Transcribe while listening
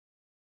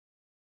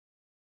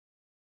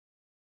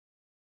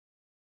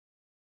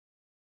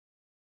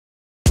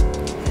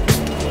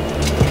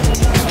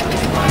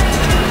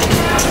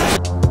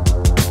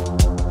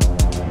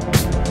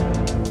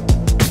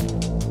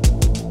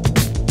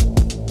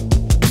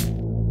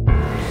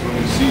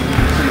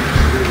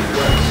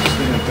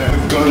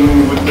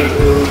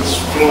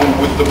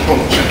one with the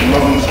punctured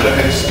lungs, the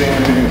head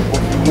standing.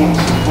 What you want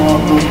some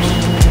problems?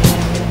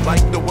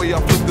 Like the way I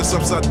flip this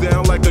upside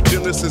down, like a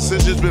gymnast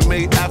incision's been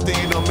made after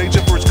you done made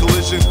your first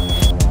collision.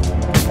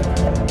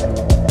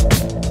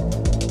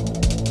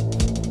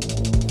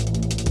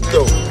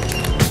 Yo,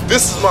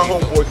 this is my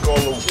homeboy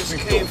Koolhaas. Just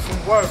came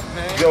from work,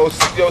 man. Yo,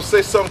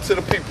 say something to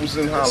the peoples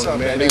in Holland,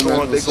 man. They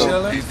going be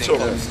chilling.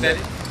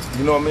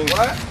 You know what I mean?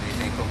 What?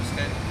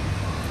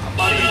 I'm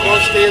about to go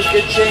upstairs,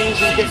 get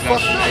changed, and get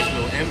fucked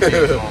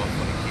up.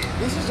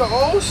 This is the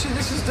old shit.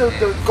 This is the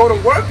go to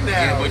work now.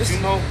 Yeah, but this, you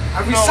know,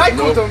 I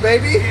recycled them,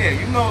 baby. Yeah,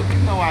 you know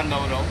I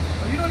know though.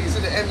 You know these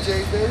are the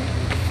MJs, baby.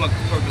 Fuck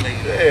the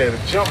percolator. Yeah,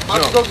 the jump. I'm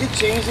about to go get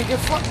changed and get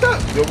fucked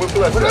up. Yo,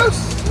 what else?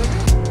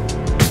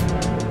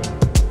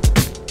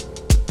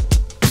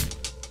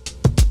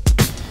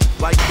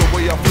 Like the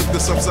way I flip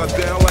this upside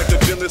down, like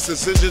a gymnast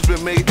incision's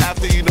been made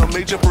after you done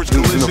made your first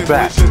collision. In the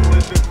back.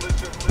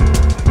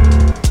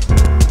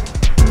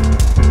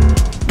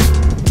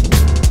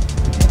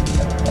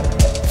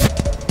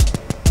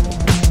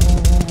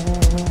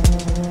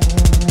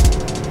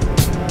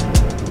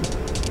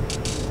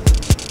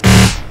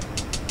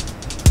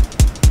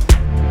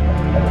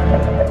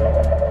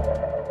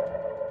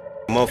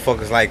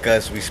 Motherfuckers like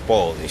us, we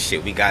spoiled and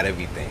shit. We got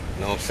everything.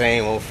 You know what I'm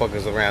saying?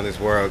 Motherfuckers around this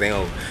world, they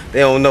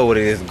don't know what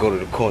it is to go to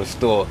the corner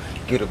store,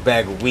 get a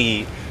bag of weed.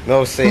 You know what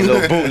I'm saying?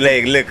 Little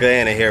bootleg liquor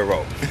and a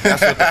hero.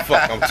 That's what the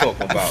fuck I'm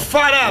talking about.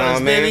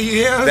 $5, baby. You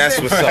hear what I'm That's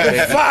saying? what's up, baby.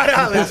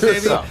 $5, That's baby.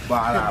 what's up. $5. You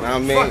know what I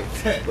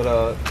mean?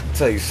 But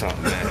tell you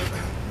something, man.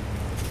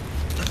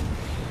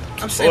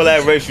 All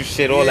that racial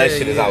shit, all that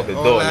shit is out the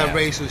door now. All that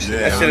racial shit.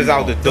 That shit is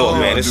out the door,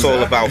 man. It's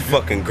all about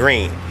fucking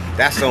green.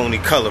 That's the only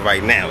color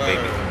right now,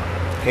 baby.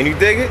 Can you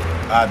dig it?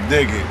 I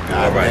dig it.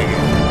 All right.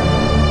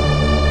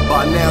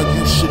 By now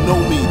you should know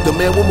me. The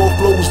man with more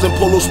flows than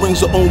Polo Springs.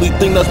 The only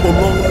thing that's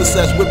prolonging this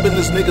ass whipping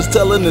this niggas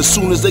telling as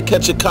soon as they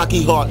catch a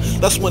cocky heart.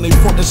 That's when they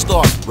front and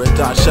start. Red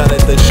dot shot at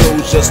their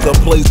shows just to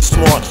play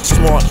smart.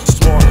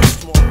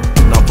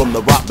 Now from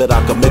the rock that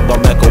I can make my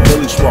Mac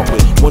O'Milly strong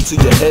with. One to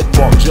your head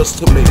mark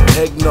just to make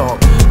eggnog.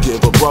 Give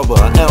a brother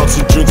an ounce,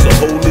 he drinks a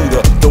whole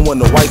liter. Don't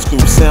want the white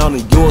cream sound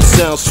and yours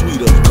sounds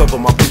sweeter.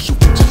 Cover my facial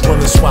features,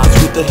 running spots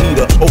with the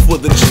heater. Oh, for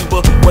the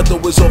cheaper, weather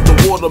is off the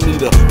water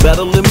meter.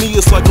 Battling me,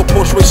 it's like a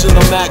Porsche racing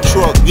a Mack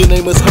truck. Your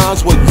name is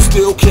Hans, well you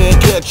still can't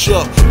catch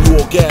up.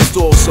 You all gassed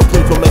off,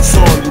 supreme from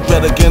Exxon. You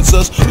bet against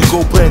us, you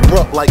go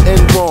bankrupt like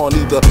Enron.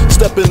 Either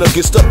step in or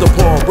get stepped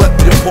upon. Rep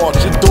your part,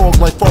 your dog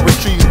like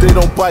forest trees. They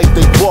don't bite,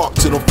 they bark.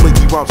 To them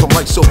flaky rhymes, I'm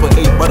like Silver 8,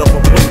 right up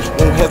a plate.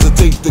 Won't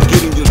hesitate to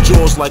get in your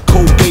jaws like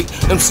Colgate.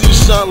 MCs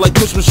shine like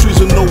Christmas trees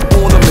with no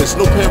ornaments.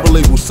 No parent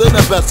labels, send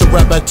that bastard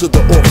right back to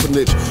the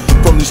orphanage.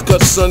 From these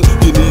cuts, son,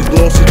 you need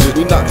sausages.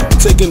 We not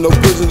taking no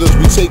prisoners,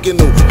 we taking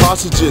no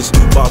hostages.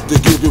 About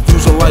to give your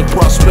views on life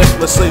prospect.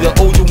 Let's say I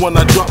owe you when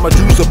I drop my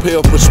dues, a pay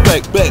of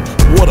respect. Back,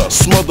 water,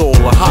 smother all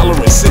the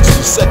hollering. 60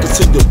 seconds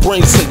till your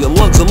brain say your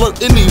lungs alert.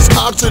 It needs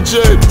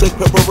oxygen. Take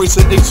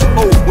preparation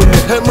H2O when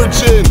you're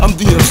hemorrhaging. I'm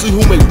the MC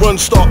who may run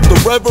start the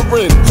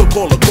reverend. So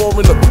call a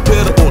coroner,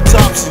 prepare the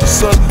autopsy,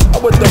 son.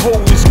 I went the whole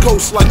East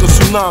Coast like a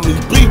tsunami.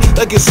 Beat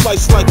that gets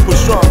sliced like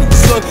pastrami.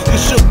 Son, you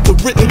shook the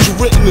written, you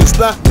written is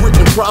not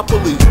written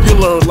properly. You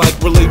learn like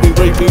relating,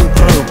 raving,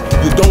 perm.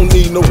 You don't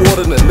need no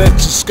water to let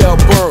your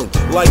scalp burn.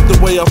 Like the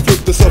way I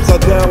flip this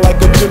upside down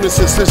like a gymnast.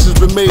 Since it's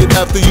been made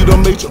after you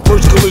done made your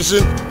first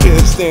collision.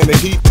 Can't stand the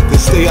heat, then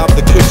stay out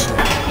the kitchen.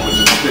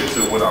 Let's just stick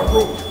to what I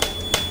wrote.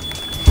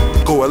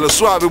 Go a little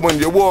suave when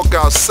you walk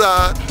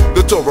outside.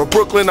 The tour of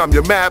Brooklyn, I'm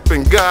your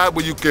mapping guide.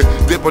 Where you can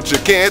dip but you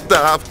can't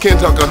dive. Can't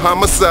talk a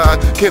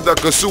homicide, can't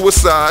talk a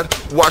suicide.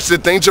 Watch the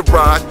danger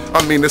ride.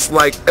 I mean it's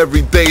like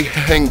every day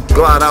hang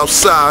glide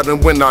outside.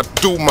 And when I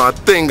do my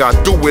thing, I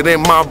do it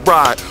in my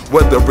ride.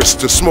 Whether it's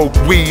to smoke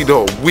weed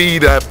or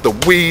weed after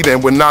weed.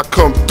 And when I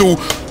come through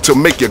to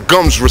make your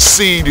gums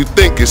recede, you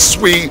think it's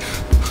sweet.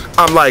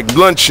 I'm like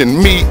lunch and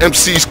meat.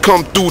 MCs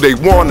come through, they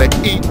wanna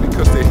eat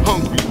because they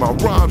hungry. My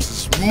rhymes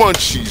is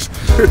munchies.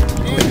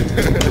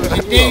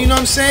 And then, you know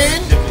what I'm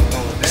saying?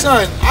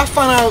 Son, I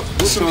find out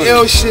some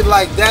ill shit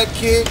like that,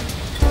 kid.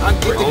 I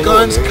get the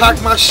guns,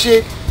 cock my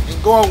shit,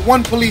 and go on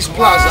one police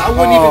plaza. I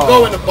wouldn't even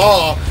go in the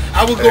bar.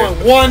 I would go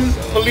in one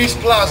police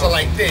plaza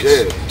like this.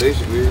 Yeah,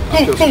 basically.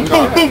 Boom, boom,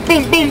 boom, boom,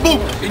 boom, boom, boom.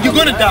 And you're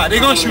gonna die. They're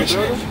gonna shoot you.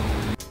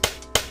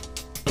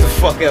 What the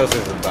fuck else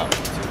is it about?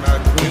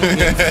 You know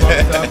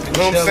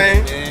what I'm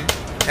saying?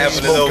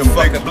 Having a little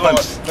fucking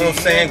blunt. You know what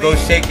I'm saying? Go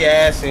shake your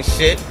ass and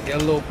shit. Get a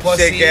little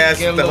pussy. Shake your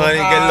ass with the honey,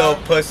 high. get a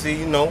little pussy,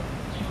 you know.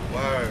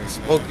 Word.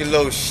 Smoke your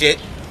little shit.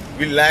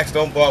 Relax,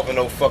 don't bother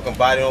no fucking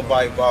body,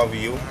 nobody bother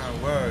you.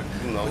 Word.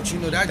 You know, but you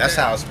know that's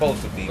how it's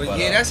supposed to be. But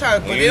yeah, that's how.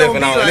 But when it you don't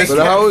living be on like. this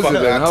But how is fuck, it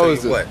then? I'll How tell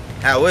is you it? what.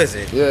 How is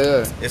it?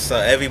 Yeah. It's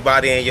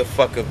everybody in your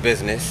fucking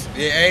business.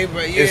 Yeah,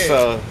 everybody. Yeah. It's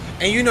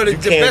and you know the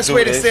best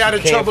way to stay out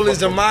of trouble is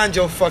to mind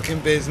your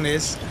fucking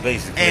business.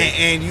 Basically.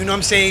 And you know what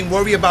I'm saying?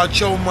 Worry about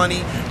your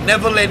money.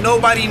 Never let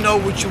nobody know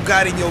what you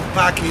got in your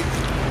pocket. You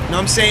know what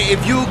I'm saying?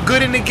 If you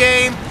good in the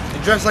game,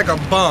 dress like a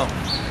bum.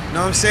 You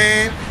know what I'm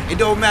saying? It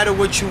don't matter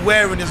what you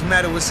wearing, it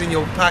matter what's in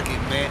your pocket,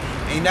 man.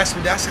 And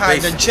that's how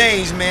it done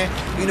changed, man.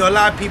 You know, a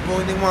lot of people,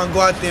 they want to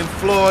go out there and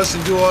floss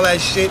and do all that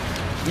shit.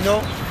 You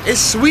know, it's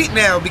sweet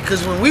now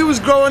because when we was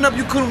growing up,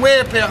 you couldn't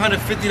wear a pair of $150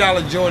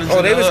 Jordans.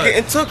 Oh, they was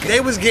getting took. They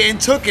was getting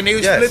took, and they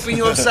was flipping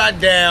you upside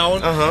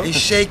down and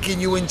shaking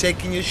you and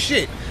taking your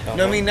shit. You know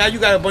what I mean? Now you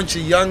got a bunch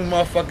of young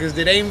motherfuckers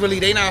that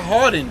they not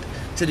hardened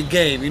to the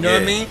game. You know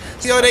what I mean?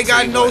 Yo, they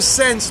got no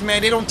sense,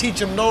 man. They don't teach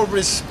them no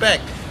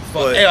respect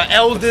for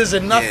elders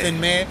or nothing,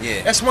 man.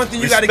 That's one thing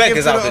you got to give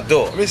to out the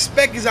door.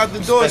 Respect is out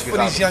the doors for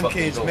these young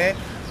kids, man.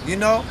 You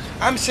know,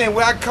 I'm saying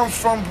where I come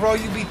from, bro,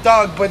 you be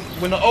thug, but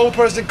when an old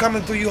person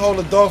coming through, you hold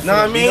a door for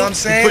them. You know what I'm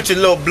saying? You put your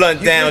little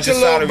blunt down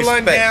just out of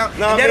respect. And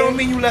that don't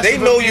mean you less They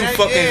know you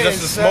fucking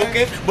just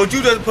smoking, but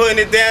you just putting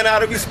it down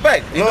out of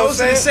respect. You know what I'm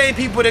saying? Those are the same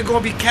people that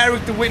gonna be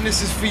character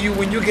witnesses for you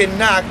when you get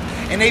knocked,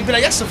 and they be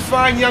like, that's a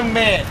fine young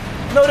man.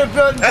 No, that's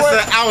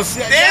an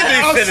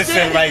outstanding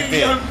citizen right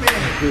there.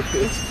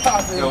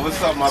 Yo,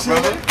 what's up, my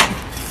brother?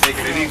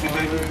 Taking it easy,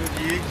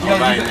 baby. All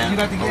right, now. You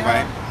got the game? All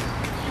right.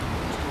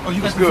 Oh, you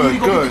got the Good, V to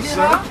go good, get the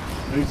son.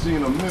 game? Ain't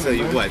seen a minute. Tell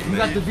you what, You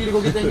got the V to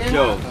go get that game?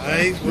 Yo,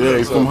 yeah,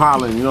 he's from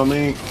Holland, you know what I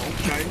mean?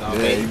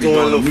 Okay. Doing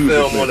a little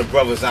film on the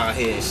brothers out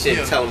here and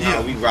shit. Tell them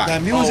how we rock.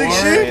 That music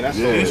shit?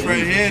 This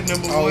right here,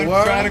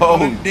 #1 product of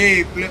the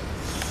day, flip.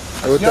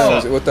 What time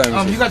is it? What time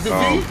is it? You got the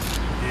V?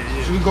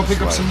 Should we go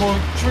pick up some more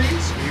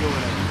trees?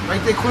 Right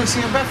there,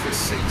 Quincy and Bedford.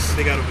 6.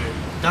 They got over there.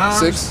 Dimes,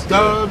 6?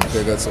 dubs,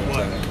 Okay, got some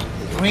time.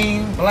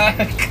 green, black.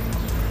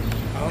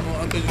 I don't know.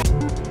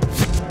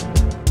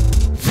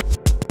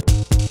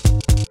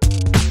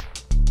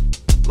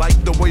 Like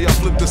the way I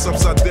flip this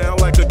upside down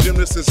like a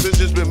gymnast.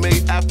 Incisions been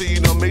made after,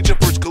 major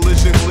first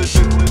collision.